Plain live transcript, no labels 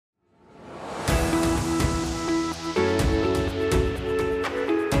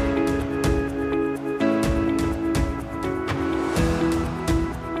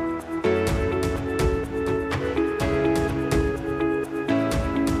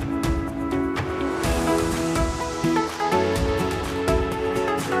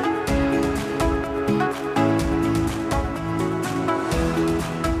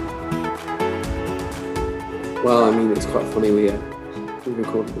Well, I mean, it's quite funny. We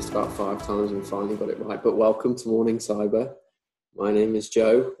recorded this about 5 times and finally got it right. But welcome to Morning Cyber. My name is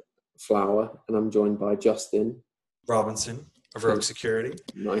Joe Flower, and I'm joined by Justin Robinson of Rogue Security.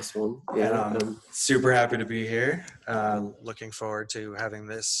 Nice one. Yeah, and I'm super happy to be here. Looking forward to having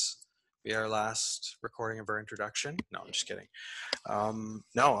this be our last recording of our introduction. No, I'm just kidding. I'm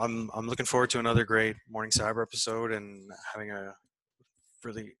looking forward to another great Morning Cyber episode and having a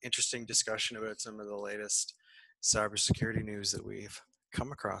really interesting discussion about some of the latest cybersecurity news that we've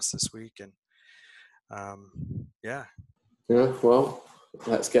come across this week. And yeah, well,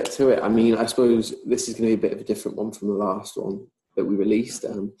 let's get to it. I mean, I suppose this is going to be a bit of a different one from the last one that we released.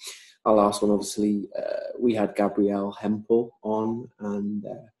 Our last one, obviously, we had Gabrielle Hempel on, and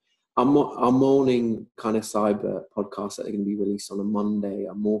our morning kind of cyber podcasts that are going to be released on a Monday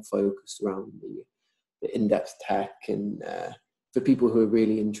are more focused around the in-depth tech and for people who are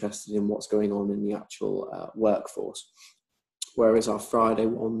really interested in what's going on in the actual workforce. Whereas our Friday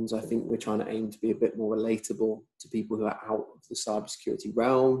ones, I think we're trying to aim to be a bit more relatable to people who are out of the cybersecurity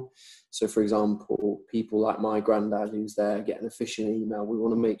realm. So, for example, people like my granddad who's there getting a phishing email, we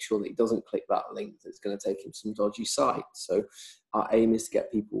want to make sure that he doesn't click that link that's going to take him to some dodgy site. So our aim is to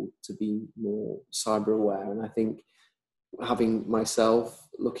get people to be more cyber aware. And I think having myself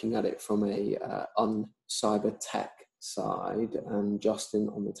looking at it from a un-cyber tech side and Justin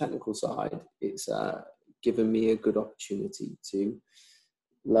on the technical side, it's given me a good opportunity to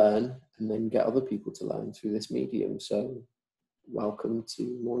learn and then get other people to learn through this medium. So welcome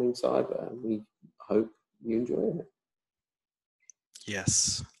to Morning Cyber, and we hope you enjoy it.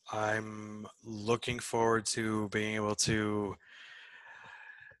 Yes, I'm looking forward to being able to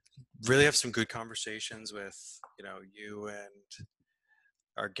really have some good conversations with you and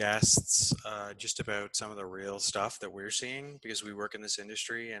our guests just about some of the real stuff that we're seeing, because we work in this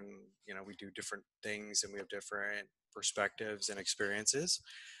industry and we do different things and we have different perspectives and experiences,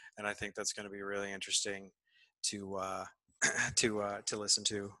 and I think that's going to be really interesting to to listen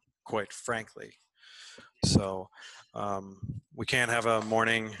to, quite frankly. So we can't have a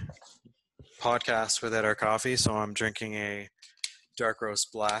morning podcast without our coffee, so I'm drinking a dark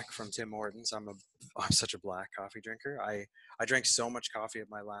roast black from Tim Hortons. I'm such a black coffee drinker. I drank so much coffee at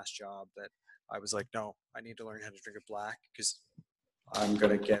my last job that I was like, no, I need to learn how to drink it black because I'm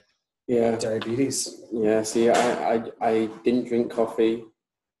gonna get diabetes. Yeah. See, I didn't drink coffee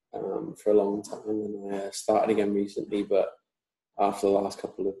for a long time, and I started again recently. But after the last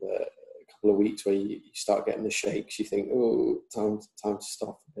couple of weeks where you start getting the shakes, you think, oh, time to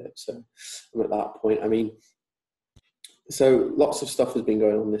stop a bit. So I'm at that point. I mean, so lots of stuff has been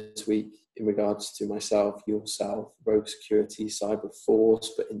going on this week in regards to myself, yourself, Rogue Security, Cyberforce,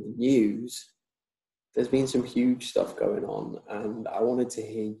 but in the news, there's been some huge stuff going on, and I wanted to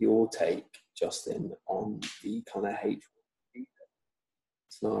hear your take, Justin, on the kind of H1B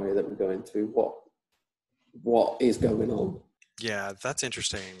scenario that we're going through. What is going on? Yeah, that's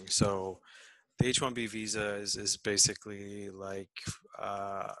interesting. So the H-1B visa is basically like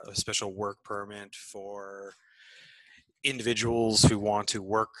a special work permit for individuals who want to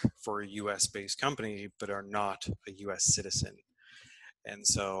work for a US-based company but are not a US citizen. And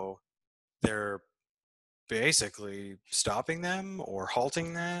so they're basically stopping them or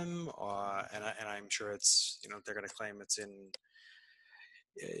halting them, and I'm sure it's they're going to claim it's in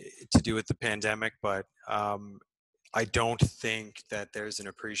to do with the pandemic, but I don't think that there's an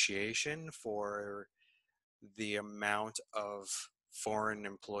appreciation for the amount of foreign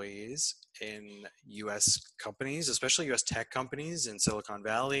employees in US companies, especially US tech companies in Silicon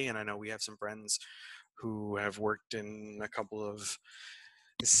Valley. And I know we have some friends who have worked in a couple of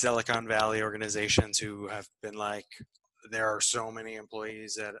Silicon Valley organizations who have been like, there are so many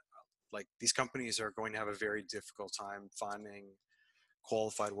employees that like these companies are going to have a very difficult time finding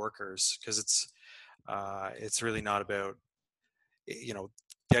qualified workers, because it's really not about,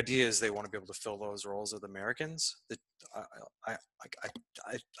 the idea is they want to be able to fill those roles with Americans. That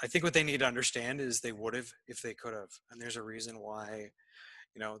I think what they need to understand is they would have if they could have, and there's a reason why,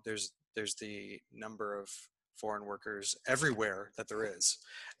 there's the number of foreign workers everywhere that there is,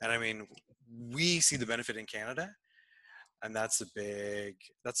 and I mean we see the benefit in Canada, and that's a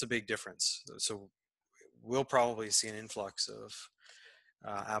big difference. So we'll probably see an influx of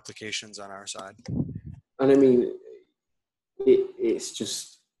applications on our side. And I mean, it's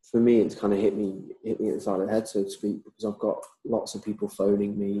just, for me, it's kind of hit me at the side of the head, so to speak, because I've got lots of people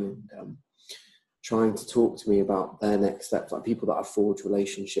phoning me and trying to talk to me about their next steps, like people that I've forged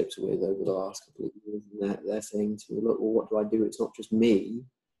relationships with over the last couple of years, and they're saying to me, look, well, what do I do? It's not just me,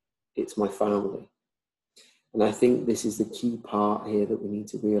 it's my family. And I think this is the key part here that we need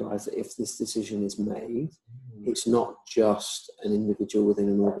to realize, that if this decision is made, it's not just an individual within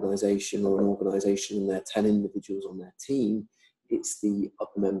an organization, or an organization and there are 10 individuals on their team. It's the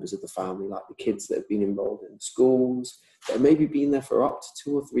other members of the family, like the kids that have been involved in schools, that have maybe been there for up to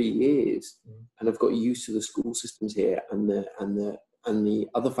 2 or 3 years and have got used to the school systems here, and the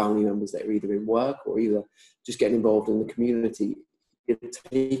other family members that are either in work or either just getting involved in the community. You're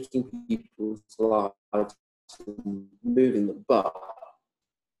taking people's lives and moving them. But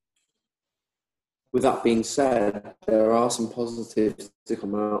with that being said, there are some positives to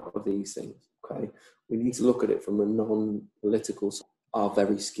come out of these things. Okay, we need to look at it from a non-political side. Are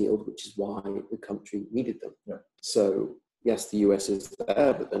very skilled, which is why the country needed them. Yeah. So yes, the US is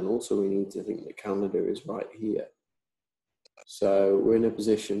there, but then also we need to think that Canada is right here. So we're in a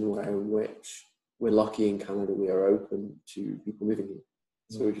position in which we're lucky in Canada, we are open to people moving here.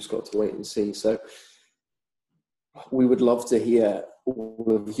 So we've just got to wait and see. So we would love to hear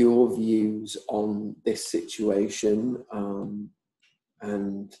all of your views on this situation,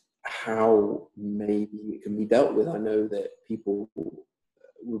 and how maybe it can be dealt with. I know that people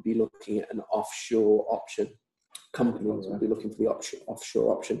will be looking at an offshore option. Companies will be looking for the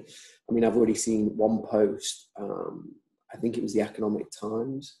offshore option. I mean, I've already seen one post, I think it was the Economic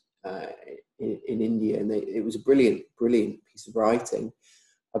Times in India, and it was a brilliant piece of writing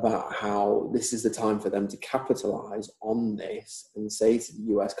about how this is the time for them to capitalize on this and say to the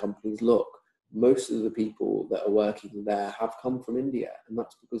US companies, look, most of the people that are working there have come from India, and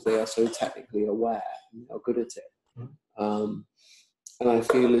that's because they are so technically aware and are good at it. And I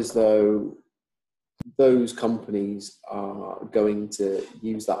feel as though those companies are going to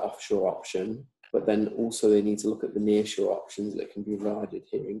use that offshore option, but then also they need to look at the nearshore options that can be provided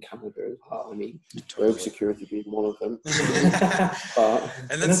here in Canada as well. I mean, road security being one of them.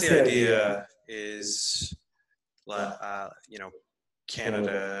 And that's the idea is,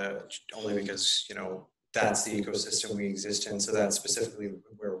 Canada, only because, that's the ecosystem we exist in. So that's specifically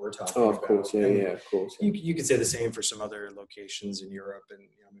where we're talking about. Oh, of course, yeah, of course. Yeah. You could say the same for some other locations in Europe and,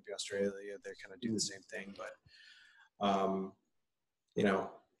 maybe Australia. They kind of do the same thing. But,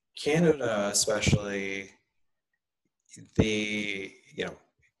 Canada especially,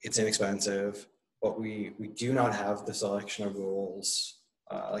 it's inexpensive, but we do not have the selection of roles.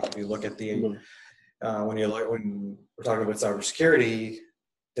 Like if you look at when we're talking about cybersecurity,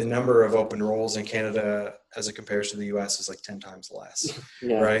 the number of open roles in Canada as it compares to the US is like 10 times less,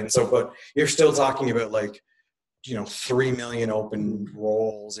 right? And so, but you're still talking about 3 million open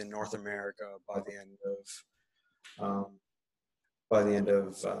roles in North America by the end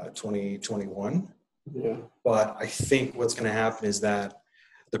of 2021. Yeah. But I think what's going to happen is that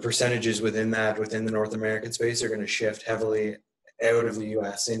the percentages within the North American space are going to shift heavily out of the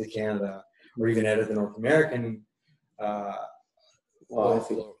US into Canada, or even out of the North American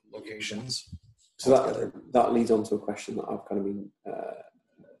locations. So that leads on to a question that I've kind of been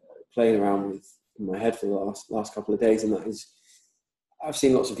playing around with in my head for the last couple of days, and that is, I've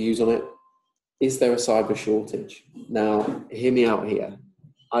seen lots of views on it. Is there a cyber shortage? Now, hear me out here.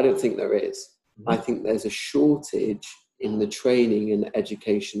 I don't think there is. I think there's a shortage in the training and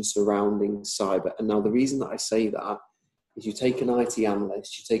education surrounding cyber. And now the reason that I say that is, you take an IT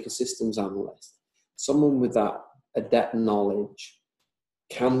analyst, you take a systems analyst, someone with that adept knowledge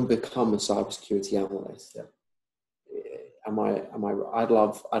can become a cybersecurity analyst. Yeah. Am I right?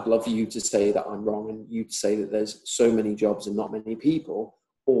 I'd love you to say that I'm wrong, and you to say that there's so many jobs and not many people.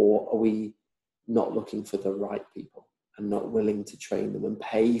 Or are we not looking for the right people and not willing to train them and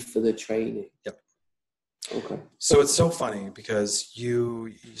pay for the training? Yep. Okay. So it's so funny because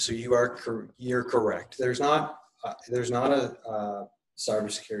you're correct. There's not a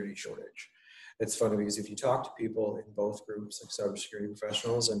cybersecurity shortage. It's funny because if you talk to people in both groups, like cybersecurity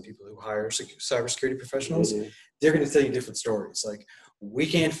professionals and people who hire cybersecurity professionals, they're going to tell you different stories. Like, we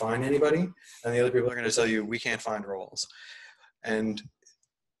can't find anybody, and the other people are going to tell you we can't find roles. And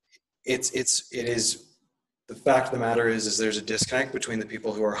it is the fact of the matter is there's a disconnect between the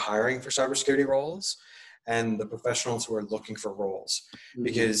people who are hiring for cybersecurity roles and the professionals who are looking for roles,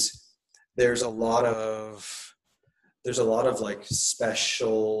 because there's a lot of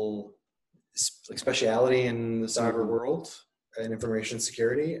speciality in the cyber world and information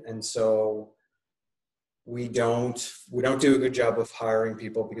security, and so we don't do a good job of hiring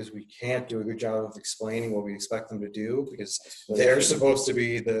people because we can't do a good job of explaining what we expect them to do, because they're supposed to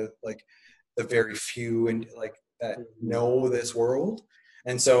be the very few and that know this world.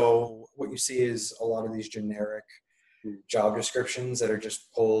 And so what you see is a lot of these generic job descriptions that are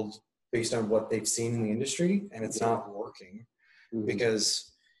just pulled based on what they've seen in the industry, and it's not working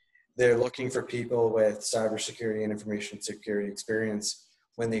because they're looking for people with cybersecurity and information security experience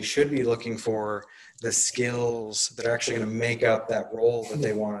when they should be looking for the skills that are actually going to make up that role that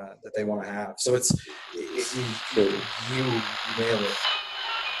they want to have. So you nailed it.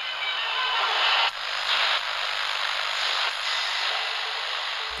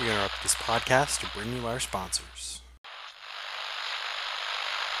 We interrupt this podcast to bring you our sponsors.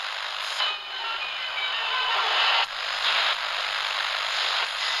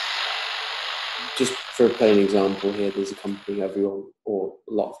 Just for a plain example here, there's a company everyone or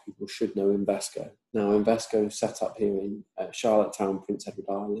a lot of people should know, Invesco. Now, Invesco set up here in Charlottetown, Prince Edward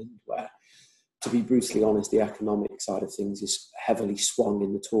Island, where, to be brutally honest, the economic side of things is heavily swung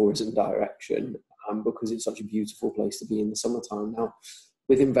in the tourism direction because it's such a beautiful place to be in the summertime. Now,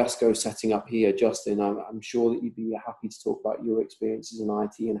 with Invesco setting up here, Justin, I'm sure that you'd be happy to talk about your experiences in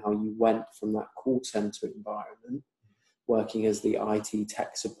IT and how you went from that call center environment, working as the IT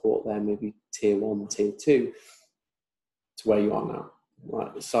tech support there, maybe tier 1, tier 2, to where you are now,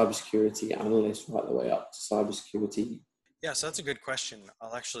 right? The cybersecurity analyst right the way up to cybersecurity. Yeah, so that's a good question.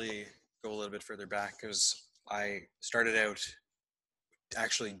 I'll actually go a little bit further back because I started out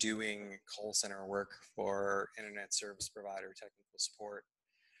actually doing call center work for internet service provider technical support.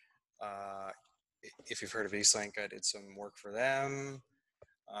 If you've heard of Eastlink, I did some work for them.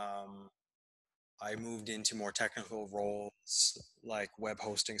 I moved into more technical roles like web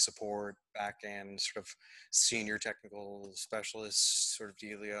hosting support, back-end sort of senior technical specialist sort of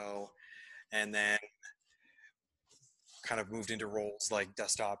dealio, and then kind of moved into roles like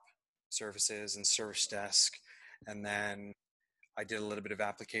desktop services and service desk. And then I did a little bit of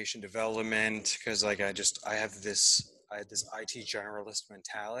application development because like I had this IT generalist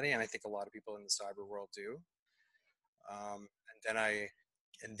mentality, and I think a lot of people in the cyber world do.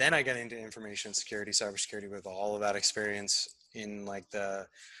 And then I got into information security, cybersecurity with all of that experience in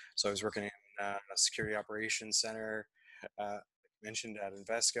so I was working in a security operations center, mentioned at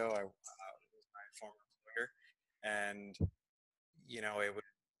Invesco. I was my former employer, and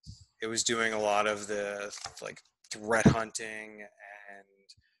it was doing a lot of the like threat hunting and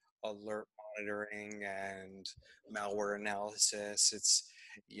alert monitoring and malware analysis. It's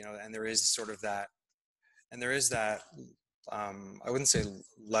and there is sort of that, and there is that. I wouldn't say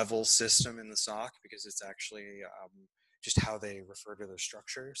level system in the SOC because it's actually just how they refer to their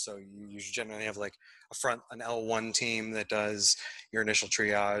structure. So you generally have like an L1 team that does your initial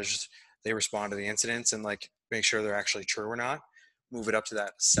triage. They respond to the incidents and like make sure they're actually true or not. Move it up to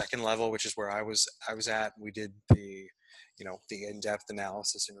that second level, which is where I was at. We did the in-depth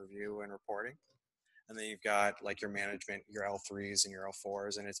analysis and review and reporting. And then you've got like your management, your L3s and your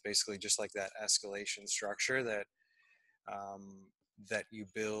L4s, and it's basically just like that escalation structure that you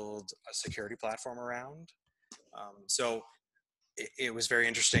build a security platform around. So it was very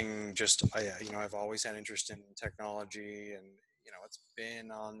interesting. I've always had interest in technology, and it's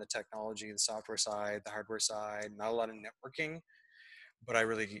been on the technology, the software side, the hardware side, not a lot of networking,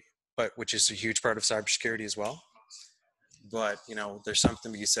 but which is a huge part of cybersecurity as well. But there's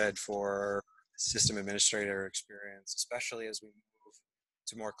something to be said for system administrator experience, especially as we move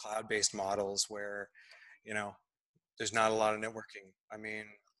to more cloud-based models where there's not a lot of networking. I mean,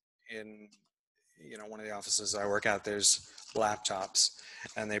 in one of the offices I work at, there's laptops,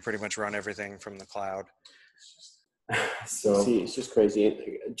 and they pretty much run everything from the cloud. So see, it's just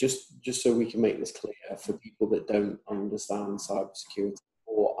crazy. Just so we can make this clear for people that don't understand cybersecurity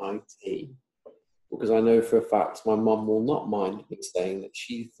or IT, because I know for a fact my mum will not mind me saying that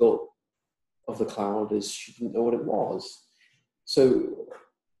she thought of the cloud as she didn't know what it was. So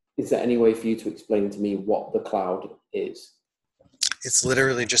is there any way for you to explain to me what the cloud is? It's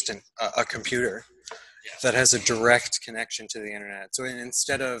literally just a computer that has a direct connection to the internet. So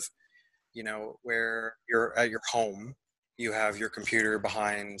instead of, where you're at your home, you have your computer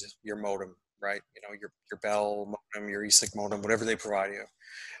behind your modem, right? Your Bell modem, your Eastlink modem, whatever they provide you.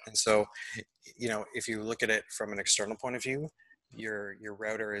 And so, if you look at it from an external point of view, your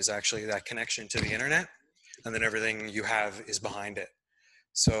router is actually that connection to the internet, and then everything you have is behind it.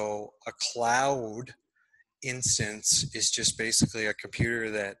 So a cloud instance is just basically a computer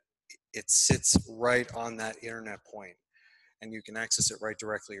that it sits right on that internet point, and you can access it right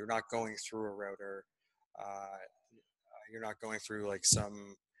directly. You're not going through a router. You're not going through like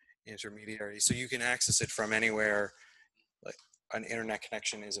some intermediary. So you can access it from anywhere like an internet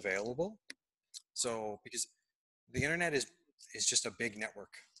connection is available. So because the internet is just a big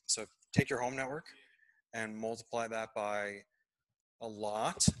network. So take your home network and multiply that by a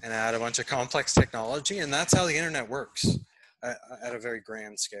lot and add a bunch of complex technology, and that's how the internet works at a very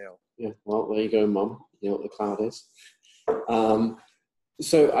grand scale. Yeah, well, there you go, Mum. You know what the cloud is.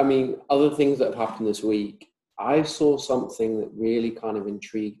 So, I mean, other things that have happened this week, I saw something that really kind of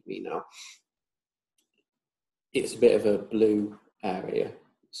intrigued me now. It's a bit of a blue area,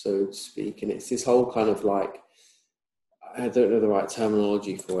 so to speak, and it's this whole kind of like, I don't know the right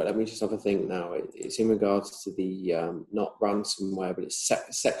terminology for it. Let me just have a think now. It's in regards to the not ransomware, but it's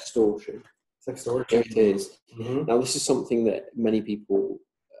sextortion. Sextortion. Here it is. Mm-hmm. Now, this is something that many people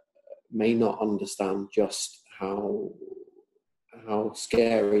may not understand just how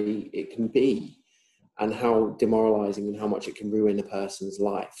scary it can be, and how demoralizing and how much it can ruin a person's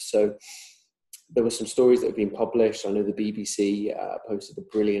life. So there were some stories that have been published. I know the BBC posted a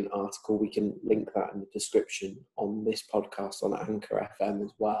brilliant article. We can link that in the description on this podcast on Anchor FM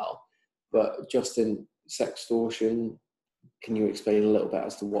as well. But Justin, sextortion, can you explain a little bit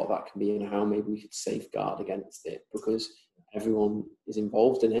as to what that can be and how maybe we could safeguard against it? Because everyone is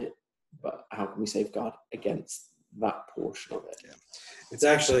involved in it, but how can we safeguard against that portion of it? Yeah. It's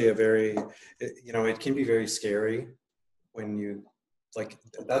actually it can be very scary when you, like,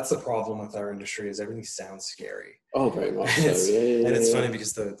 that's the problem with our industry, is everything sounds scary. Oh, very much so. And it's funny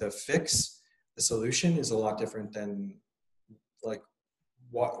because the solution is a lot different than like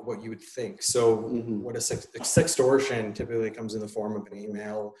what you would think. So what a sextortion typically comes in the form of an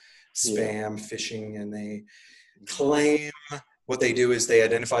email, spam, phishing, and they claim, what they do is they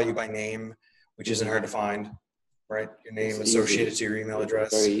identify you by name, which isn't hard to find, right? Your name It's associated easy. to your email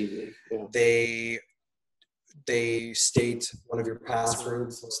address. Very easy. Yeah. They state one of your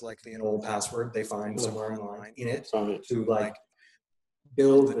passwords, most likely an old password they find somewhere online in it, to like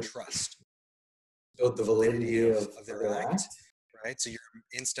build the trust, build the validity of their act, right? So you're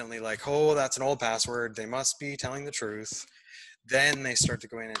instantly like, oh, that's an old password, they must be telling the truth. Then they start to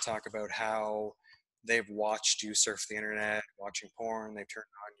go in and talk about how they've watched you surf the internet, watching porn, they've turned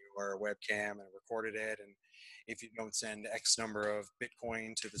on your webcam and recorded it, and if you don't send X number of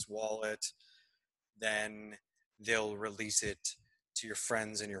Bitcoin to this wallet, then they'll release it to your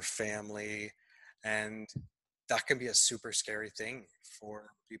friends and your family. And that can be a super scary thing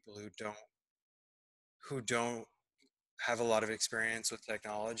for people who don't have a lot of experience with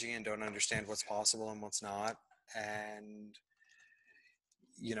technology and don't understand what's possible and what's not. And,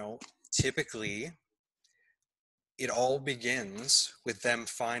 typically it all begins with them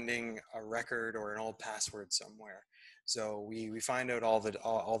finding a record or an old password somewhere. So we find out all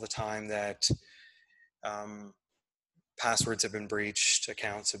the time that passwords have been breached,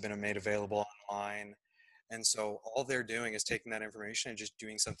 accounts have been made available online. And so all they're doing is taking that information and just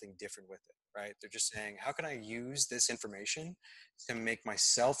doing something different with it, right? They're just saying, how can I use this information to make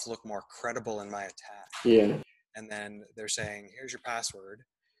myself look more credible in my attack? Yeah. And then they're saying, here's your password.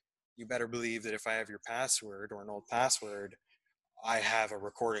 You better believe that if I have your password or an old password, I have a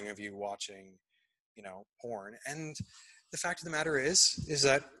recording of you watching, porn. And the fact of the matter is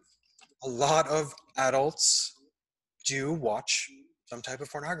that a lot of adults do watch some type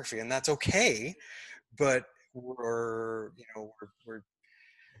of pornography, and that's okay. But we're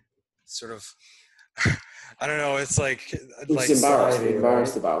sort of, I don't know. It's like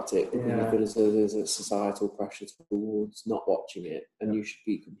embarrassed about it because Yeah. you feel as though there's a societal pressure towards not watching it, and you should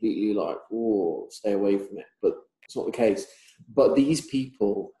be completely like, oh, stay away from it. But it's not the case. But these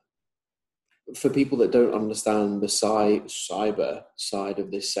people, for people that don't understand the cyber side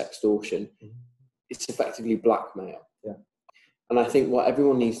of this sextortion, it's effectively blackmail. Yeah. And I think what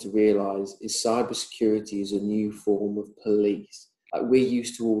everyone needs to realize is cybersecurity is a new form of police. Like, we're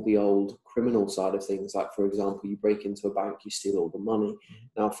used to all the old criminal side of things. Like, for example, you break into a bank, you steal all the money.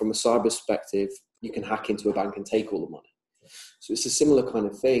 Now, from a cyber perspective, you can hack into a bank and take all the money. So it's a similar kind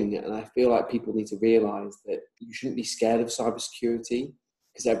of thing. And I feel like people need to realize that you shouldn't be scared of cybersecurity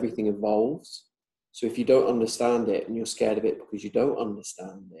because everything evolves. So if you don't understand it and you're scared of it because you don't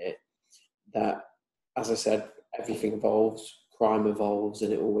understand it, that, as I said, everything evolves, crime evolves,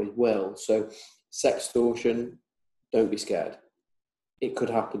 and it always will. So sextortion, don't be scared. It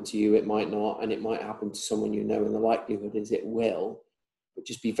could happen to you, it might not, and it might happen to someone you know, and the likelihood is it will. But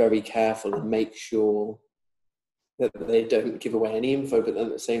just be very careful and make sure that they don't give away any info. But then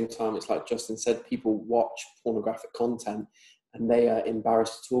at the same time, it's like Justin said, people watch pornographic content and they are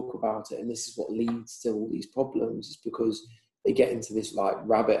embarrassed to talk about it. And this is what leads to all these problems, is because they get into this like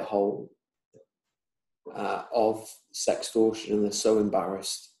rabbit hole of sextortion, and they're so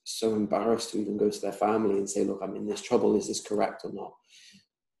embarrassed to even go to their family and say, look, I'm in this trouble, is this correct or not?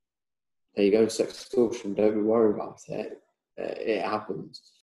 There you go, sextortion, don't be worried about it. It happens.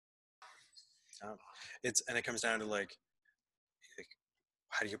 It comes down to like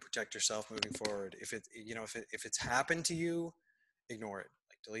how do you protect yourself moving forward? If it's happened to you, ignore it.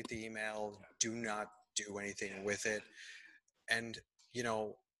 Like, delete the email, do not do anything with it. And you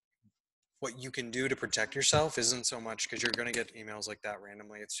know, what you can do to protect yourself isn't so much because you're going to get emails like that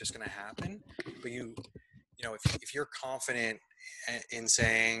randomly. It's just going to happen. But you know, if you're confident in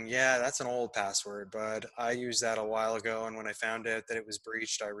saying, yeah, that's an old password, but I used that a while ago, and when I found out that it was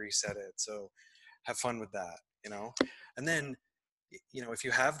breached, I reset it. So have fun with that, you know. And then, you know, if you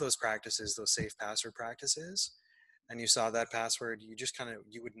have those practices, those safe password practices, and you saw that password, you just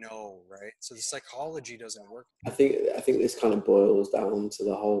you would know, right? So the psychology doesn't work. I think this kind of boils down to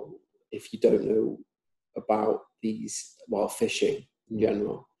the whole, if you don't know about these, well, phishing in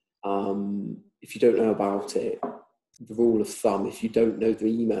general, if you don't know about it, the rule of thumb, if you don't know the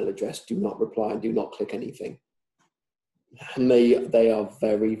email address, do not reply and do not click anything. And they are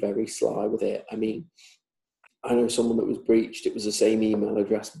very, very sly with it. I mean, I know someone that was breached. It was the same email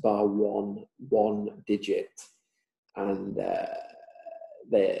address bar one digit, and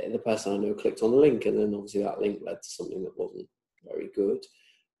the person I know clicked on the link, and then obviously that link led to something that wasn't very good.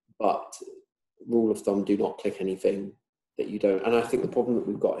 But rule of thumb: do not click anything that you don't. And I think the problem that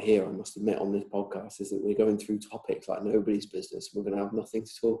we've got here, I must admit, on this podcast, is that we're going through topics like nobody's business. We're going to have nothing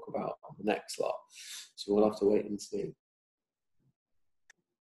to talk about on the next lot, so we'll have to wait and see.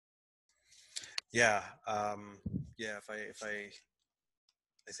 Yeah, I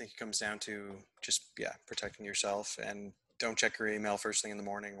think it comes down to just protecting yourself, and don't check your email first thing in the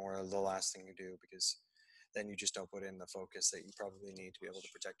morning or the last thing you do, because then you just don't put in the focus that you probably need to be able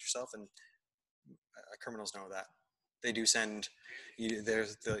to protect yourself. And criminals know that. They do send you.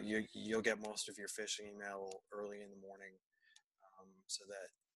 You'll get most of your phishing email early in the morning, so that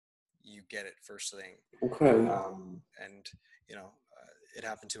you get it first thing. Okay. And you know, it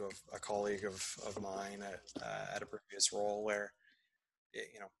happened to a colleague of mine at a previous role where,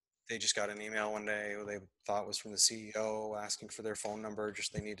 you know, they just got an email one day they thought was from the CEO asking for their phone number,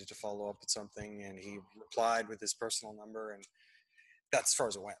 just they needed to follow up with something, and he replied with his personal number, and that's as far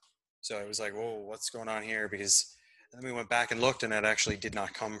as it went. So it was like, whoa, what's going on here? Because then we went back and looked, and it actually did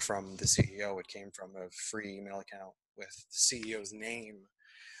not come from the CEO. It came from a free email account with the CEO's name.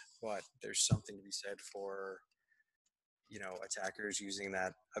 But there's something to be said for, you know, attackers using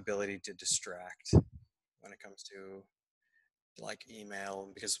that ability to distract when it comes to like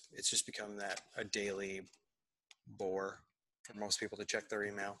email, because it's just become a daily bore for most people to check their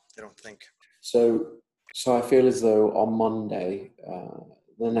email. They don't think. So I feel as though on Monday,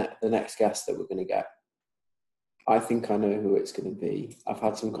 the next guest that we're going to get, I think I know who it's going to be. I've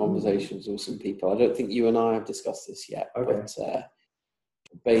had some conversations with some people. I don't think you and I have discussed this yet, but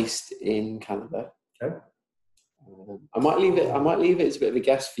based in Canada. Okay. I might leave it as a bit of a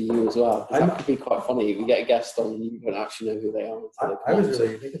guest for you as well, because that could be quite funny. We get a guest on and you don't actually know who they are. I was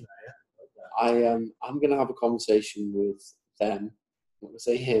really thinking that, yeah. I'm going to have a conversation with them. I'm going to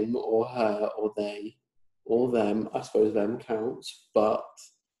say him or her or they or them. I suppose them counts, but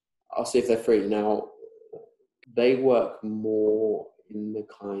I'll see if they're free. Now, they work more in the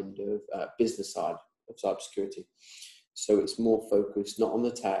kind of business side of cybersecurity. So it's more focused, not on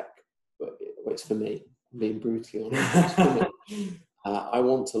the tech, but it's for me. I'm being brutally honest. It's for me. I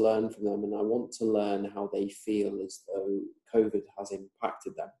want to learn from them, and I want to learn how they feel as though COVID has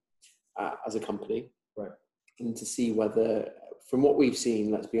impacted them as a company. Right. And to see whether, from what we've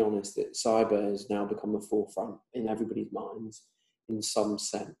seen, let's be honest, that cyber has now become a forefront in everybody's minds in some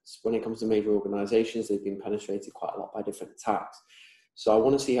sense. When it comes to major organizations, they've been penetrated quite a lot by different attacks. So I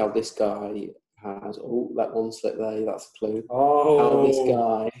want to see how this guy has, that one slip there, that's a clue.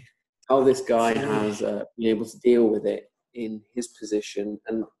 How this guy has been able to deal with it in his position,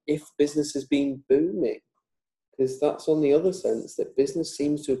 and if business has been booming, because that's on the other sense that business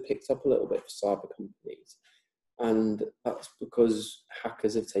seems to have picked up a little bit for cyber companies, and that's because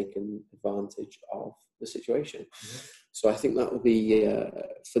hackers have taken advantage of the situation. Mm-hmm. So I think that will be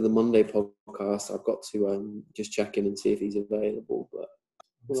for the Monday podcast. I've got to just check in and see if he's available, but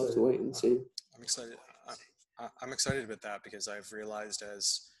we'll have to wait and see. I'm excited. I'm excited about that, because I've realized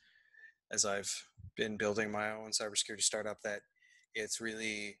as I've been building my own cybersecurity startup that it's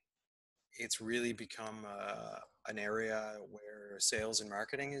really become an area where sales and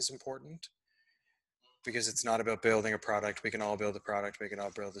marketing is important, because it's not about building a product. We can all build a product. We can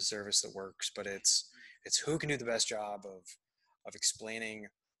all build a service that works, but it's who can do the best job of explaining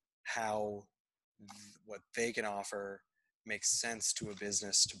how what they can offer makes sense to a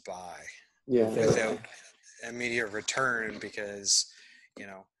business to buy without immediate return, because, you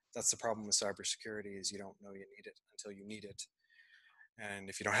know, that's the problem with cybersecurity, is you don't know you need it until you need it. And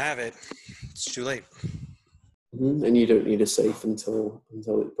if you don't have it, it's too late. Mm-hmm. And you don't need a safe until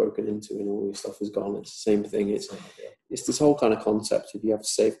it's broken into and all your stuff is gone. It's the same thing. It's this whole kind of concept of you have to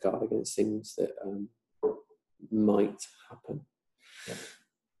safeguard against things that might happen.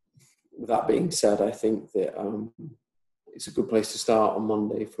 With that being said, I think that it's a good place to start on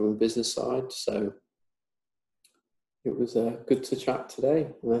Monday from a business side. So it was good to chat today.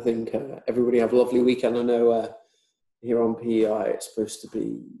 And I think everybody have a lovely weekend. I know here on PEI it's supposed to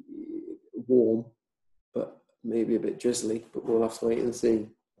be warm, but maybe a bit drizzly, but we'll have to wait and see.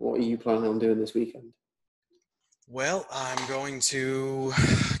 What are you planning on doing this weekend? Well, I'm going to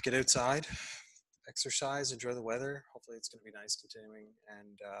get outside, exercise, enjoy the weather. Hopefully it's going to be nice continuing,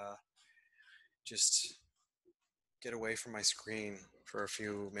 and just get away from my screen for a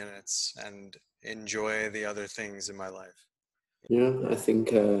few minutes and enjoy the other things in my life. Yeah, I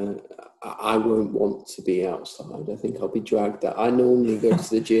think I won't want to be outside. I think I'll be dragged out. I normally go to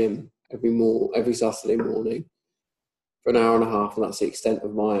the gym every Saturday morning for an hour and a half, and that's the extent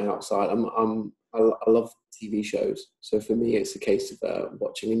of my outside. I love TV shows, so for me it's a case of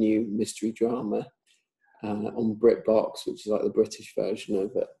watching a new mystery drama on BritBox, which is like the British version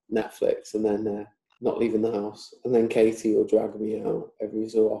of Netflix, and then not leaving the house. And then Katie will drag me out every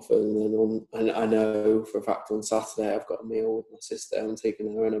so often. And I know for a fact on Saturday I've got a meal with my sister. I'm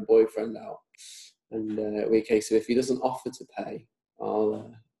taking her and her boyfriend out, and we're a case of if he doesn't offer to pay,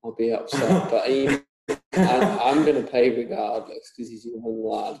 I'll be upset. But I'm going to pay regardless because he's a young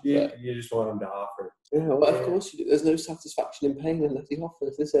lad. You just want him to offer. Yeah, well, of course you do. There's no satisfaction in paying unless he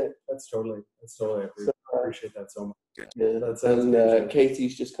offers, is it? That's totally. I appreciate that so much. Yeah. And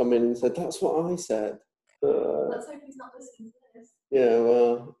Katie's just come in and said, "That's what I said." Let's hope he's not listening to this. Yeah,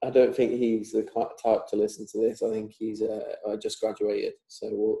 well, I don't think he's the type to listen to this. I think he's just graduated,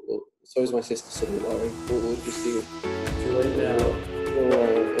 so so is my sister. So don't worry. We'll just see. Too late now.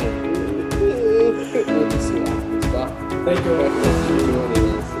 We'll just see what happens. But thank you.